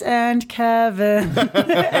Jesus and Kevin.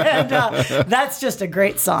 And that's just a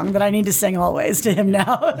great song that I need to sing always to him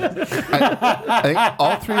now. I think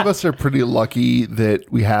all three of us are pretty lucky that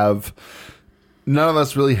we have. None of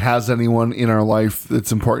us really has anyone in our life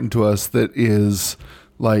that's important to us that is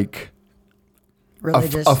like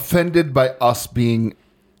Religious. offended by us being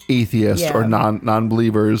atheist or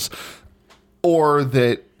non-believers, or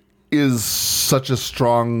that is such a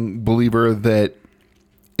strong believer that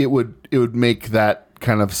it would make that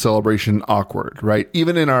kind of celebration awkward, right?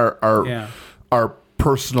 Even in our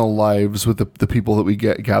personal lives with the people that we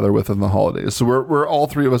gather with on the holidays. So we're all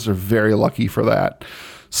three of us are very lucky for that.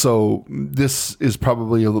 So this is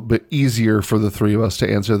probably a little bit easier for the three of us to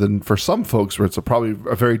answer than for some folks where it's probably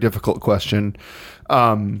a very difficult question.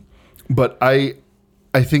 But I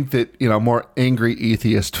think that, more angry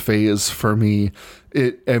atheist phase for me,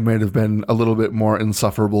 it might have been a little bit more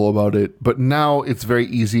insufferable about it. But now it's very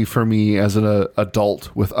easy for me as an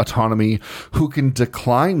adult with autonomy who can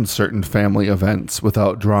decline certain family events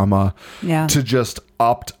without drama to just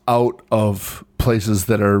opt out of places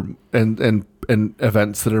that are and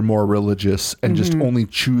events that are more religious and just only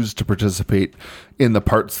choose to participate in the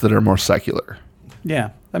parts that are more secular.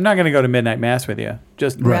 Yeah. I'm not going to go to midnight mass with you.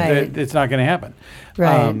 Just Right. it's not going to happen.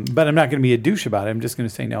 Right. But I'm not going to be a douche about it. I'm just going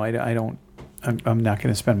to say, no, I don't. I'm not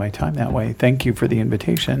going to spend my time that way. Thank you for the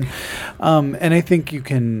invitation. And I think you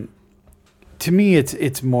can, to me,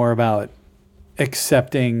 it's more about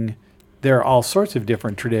accepting there are all sorts of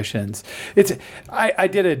different traditions. I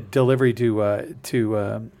did a delivery to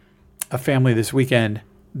a family this weekend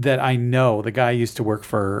that I know. The guy used to work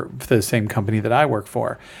for the same company that I work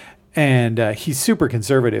for. And he's super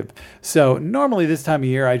conservative. So normally this time of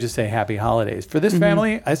year, I just say happy holidays. For this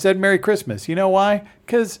family, I said Merry Christmas. You know why?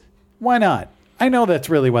 Because why not? I know that's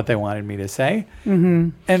really what they wanted me to say.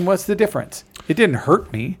 And what's the difference? It didn't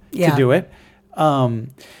hurt me to do it.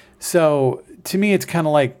 So to me, it's kind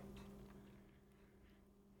of like,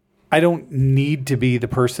 I don't need to be the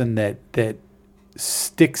person that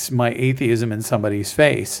sticks my atheism in somebody's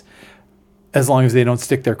face as long as they don't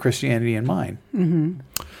stick their Christianity in mine.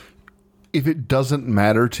 If it doesn't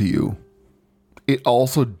matter to you, it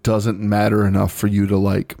also doesn't matter enough for you to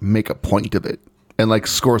like make a point of it and like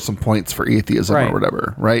score some points for atheism or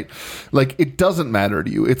whatever, right? Like it doesn't matter to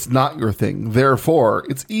you. It's not your thing. Therefore,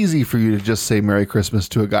 it's easy for you to just say Merry Christmas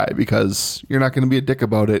to a guy because you're not going to be a dick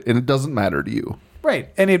about it and it doesn't matter to you.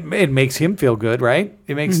 Right. And it makes him feel good, right?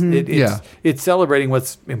 It makes it's celebrating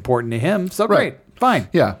what's important to him. So great. Fine.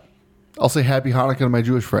 Yeah. I'll say Happy Hanukkah to my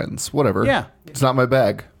Jewish friends. Whatever. Yeah. It's not my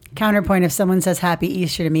bag. Counterpoint, if someone says Happy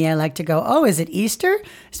Easter to me, I like to go, oh, is it Easter?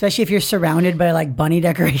 Especially if you're surrounded by like bunny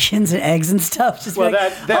decorations and eggs and stuff. Just Well,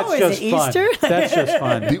 like, that's is just it fun. Easter? That's just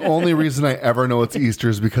fun. The only reason I ever know it's Easter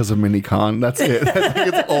is because of MiniCon. That's it. I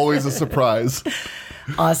think it's always a surprise.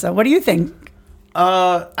 Awesome. What do you think?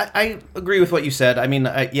 I agree with what you said. I mean,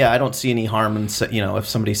 I don't see any harm in, if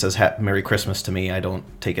somebody says Merry Christmas to me, I don't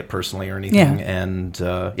take it personally or anything. Yeah. And,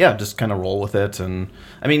 just kind of roll with it. And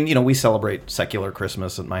I mean, we celebrate secular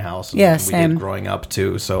Christmas at my house. And Yeah, we same. did growing up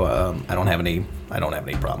too. So, I don't have any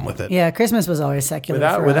problem with it. Yeah, Christmas was always secular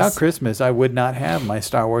for Without us. Christmas, I would not have my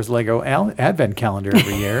Star Wars Lego Advent calendar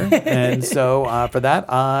every year. And so for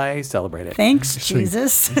that, I celebrate it. Thanks,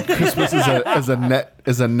 Jesus. Christmas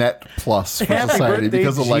is a net plus for Happy society birthday,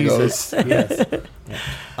 because of Jesus. Legos. Yes.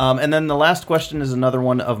 And then the last question is another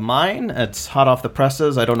one of mine. It's hot off the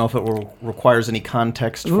presses. I don't know if it requires any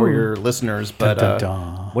context for your listeners, but Dun,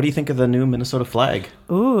 dun, dun. what do you think of the new Minnesota flag?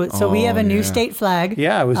 Ooh, so we have a new state flag.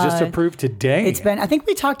 Yeah, it was just approved today. It's been. I think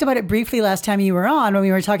we talked about it briefly last time you were on when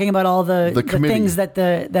we were talking about all the committee. things that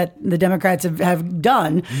the Democrats have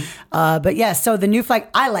done. But yes, so the new flag,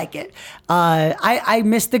 I like it. I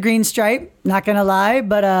missed the green stripe, not gonna lie,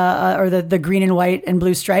 but or the green and white and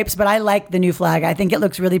blue stripes. But I like the new flag. I think it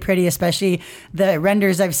looks really pretty, especially the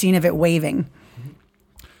renders I've seen of it waving.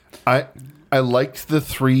 I liked the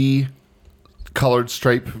 3 colored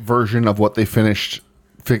stripe version of what they finished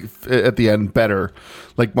at the end better,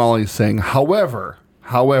 like Molly's saying. However,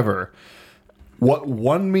 what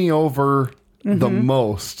won me over the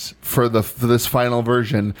most for this final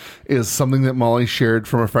version is something that Molly shared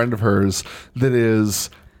from a friend of hers that is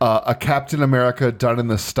a Captain America done in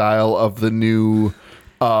the style of the new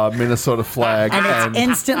Minnesota flag. And it's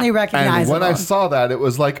instantly recognizable. And when I saw that, it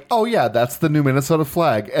was like, oh yeah, that's the new Minnesota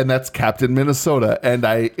flag, and that's Captain Minnesota. And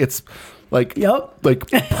it's like, like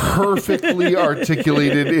perfectly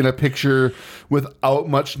articulated in a picture without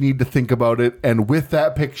much need to think about it. And with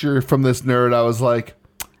that picture from this nerd, I was like,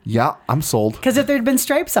 yeah, I'm sold. Because if there'd been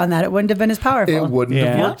stripes on that, it wouldn't have been as powerful. It wouldn't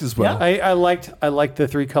have worked as well. I liked the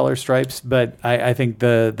 3-color stripes, but I think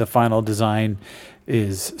the final design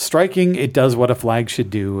is striking. It does what a flag should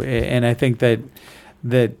do, and I think that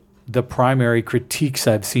the primary critiques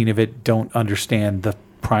I've seen of it don't understand the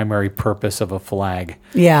primary purpose of a flag.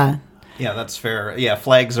 Yeah. Yeah, that's fair. Yeah,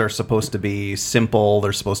 flags are supposed to be simple.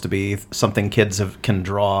 They're supposed to be something kids can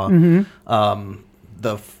draw.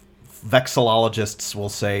 The vexillologists will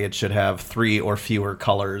say it should have 3 or fewer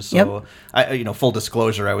colors. So, full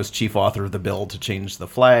disclosure, I was chief author of the bill to change the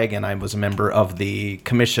flag, and I was a member of the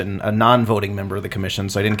commission, a non-voting member of the commission,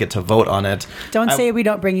 so I didn't get to vote on it. Don't say we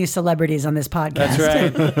don't bring you celebrities on this podcast. That's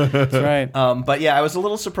right. That's right. But yeah, I was a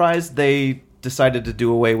little surprised they decided to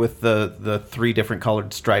do away with the 3 different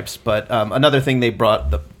colored stripes. But another thing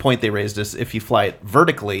the point they raised is if you fly it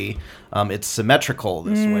vertically, it's symmetrical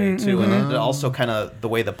this way too. And it also kind of, the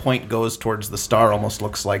way the point goes towards the star almost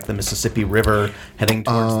looks like the Mississippi River heading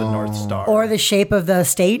towards the North Star. Or the shape of the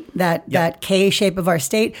state, that K shape of our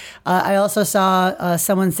state. I also saw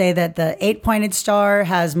someone say that the 8-pointed star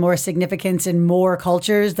has more significance in more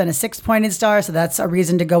cultures than a 6-pointed star. So that's a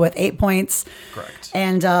reason to go with 8 points. Correct.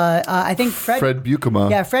 And I think Fred Buchema.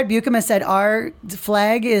 Yeah, Fred Buchema said our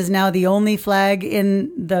flag is now the only flag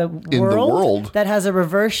in the world that has a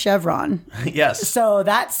reverse chevron. Yes. So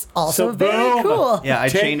that's also very cool. Yeah, I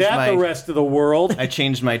changed the rest of the world. I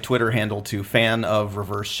changed my Twitter handle to fan of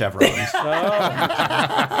reverse chevrons.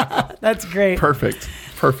 That's great. Perfect.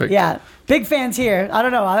 Yeah. Big fans here. I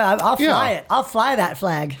don't know. I'll fly it. I'll fly that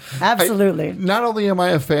flag. Absolutely. Not only am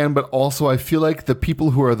I a fan, but also I feel like the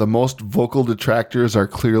people who are the most vocal detractors are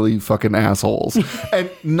clearly fucking assholes. And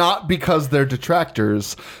not because they're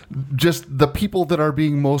detractors, just the people that are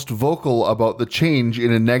being most vocal about the change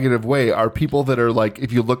in a negative way are people that are like,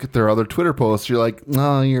 if you look at their other Twitter posts, you're like,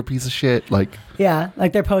 oh, you're a piece of shit. Like, yeah,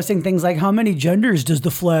 like they're posting things like, how many genders does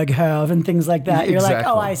the flag have? And things like that. You're like,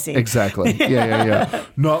 oh, I see. Exactly. Yeah.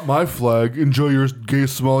 Not my flag. Enjoy your gay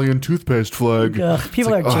Somalian toothpaste flag. Ugh,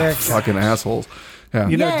 people are jerks. Fucking assholes. Yeah.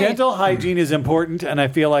 Dental hygiene is important, and I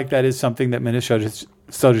feel like that is something that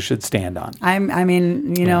Minnesota should stand on.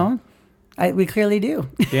 We clearly do.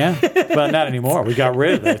 Yeah, but not anymore. We got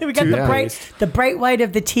rid of it. We got the bright white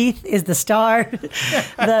of the teeth is the star.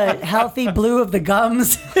 The healthy blue of the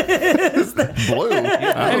gums. Blue.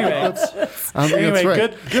 Anyway,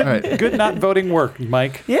 that's right. Good not voting work,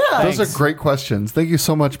 Mike. Yeah. Those are great questions. Thank you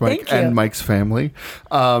so much, Mike, and Mike's family.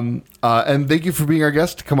 And thank you for being our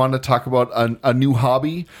guest to come on to talk about a new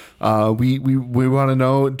hobby. We want to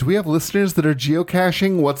know, do we have listeners that are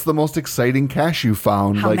geocaching? What's the most exciting cache you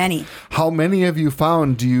found? How many? How many have you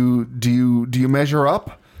found? Do you measure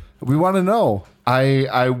up? We want to know.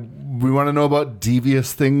 We want to know about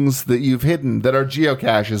devious things that you've hidden that are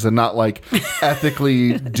geocaches and not like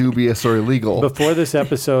ethically dubious or illegal. Before this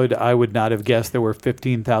episode, I would not have guessed there were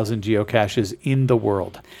 15,000 geocaches in the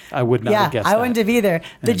world. I would not have guessed that. I wouldn't have either.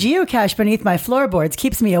 The geocache beneath my floorboards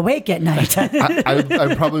keeps me awake at night.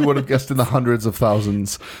 I probably would have guessed in the hundreds of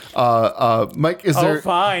thousands. Mike, is there... Oh,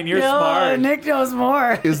 fine. You're smart. Nick knows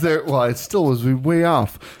more. Is there... Well, it still was way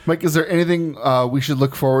off. Mike, is there anything we should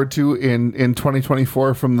look forward to in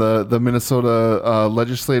 2024 from the Minnesota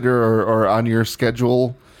legislator or on your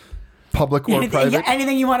schedule, public or private?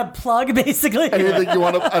 Anything you want to plug, basically? Anything you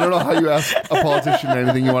want to... I don't know how you ask a politician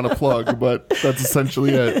anything you want to plug, but that's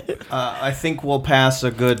essentially it. I think we'll pass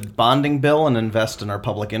a good bonding bill and invest in our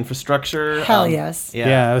public infrastructure. Hell yes.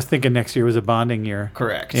 Yeah, I was thinking next year was a bonding year.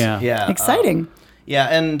 Correct. Yeah. Exciting.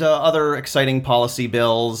 And other exciting policy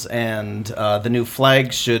bills, and the new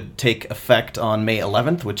flag should take effect on May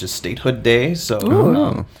 11th, which is Statehood Day.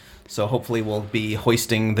 So, so hopefully we'll be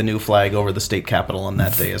hoisting the new flag over the state capitol on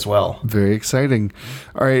that day as well. Very exciting.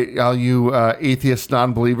 All right, all you atheists,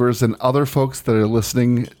 non-believers, and other folks that are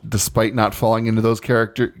listening, despite not falling into those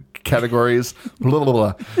categories,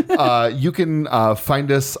 you can find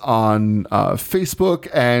us on Facebook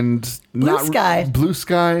and Blue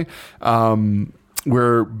Sky.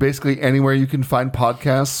 We're basically anywhere you can find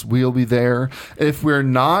podcasts, we'll be there. If we're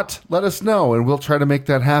not, let us know and we'll try to make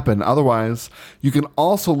that happen. Otherwise, you can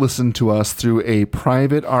also listen to us through a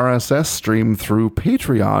private RSS stream through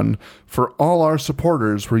Patreon for all our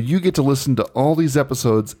supporters, where you get to listen to all these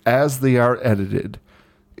episodes as they are edited.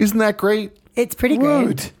 Isn't that great? It's pretty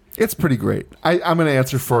great. It's pretty great. I'm going to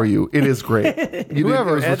answer for you. It is great.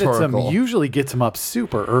 Whoever edits them usually gets them up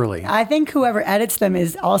super early. I think whoever edits them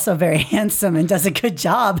is also very handsome and does a good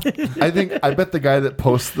job. I bet the guy that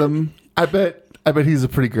posts them, I bet he's a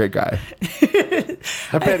pretty great guy.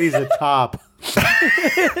 I bet he's a top.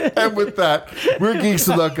 And with that, we're Geeks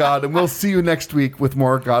Without God, and we'll see you next week with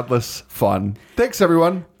more godless fun. Thanks,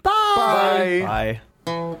 everyone. Bye. Bye.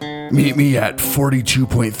 Meet me at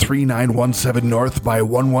 42.3917 North by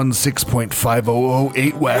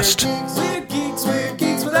 116.5008 West. We're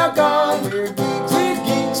geeks without God. We're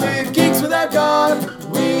geeks without God.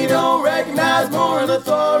 We don't recognize moral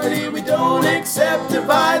authority. We don't accept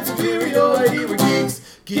divine superiority. We're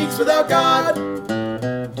geeks without God.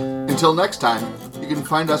 Until next time, you can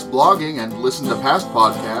find us blogging and listen to past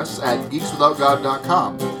podcasts at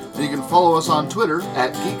geekswithoutgod.com. And you can follow us on Twitter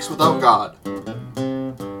at geekswithoutgod.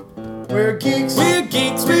 We're geeks without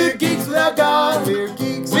God. We're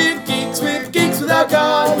geeks without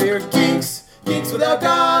God. We're geeks without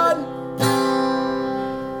God.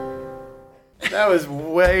 That was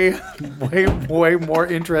way more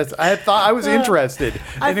interesting. I thought I was interested,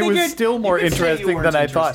 and it was still more you could say you interesting weren't than I thought.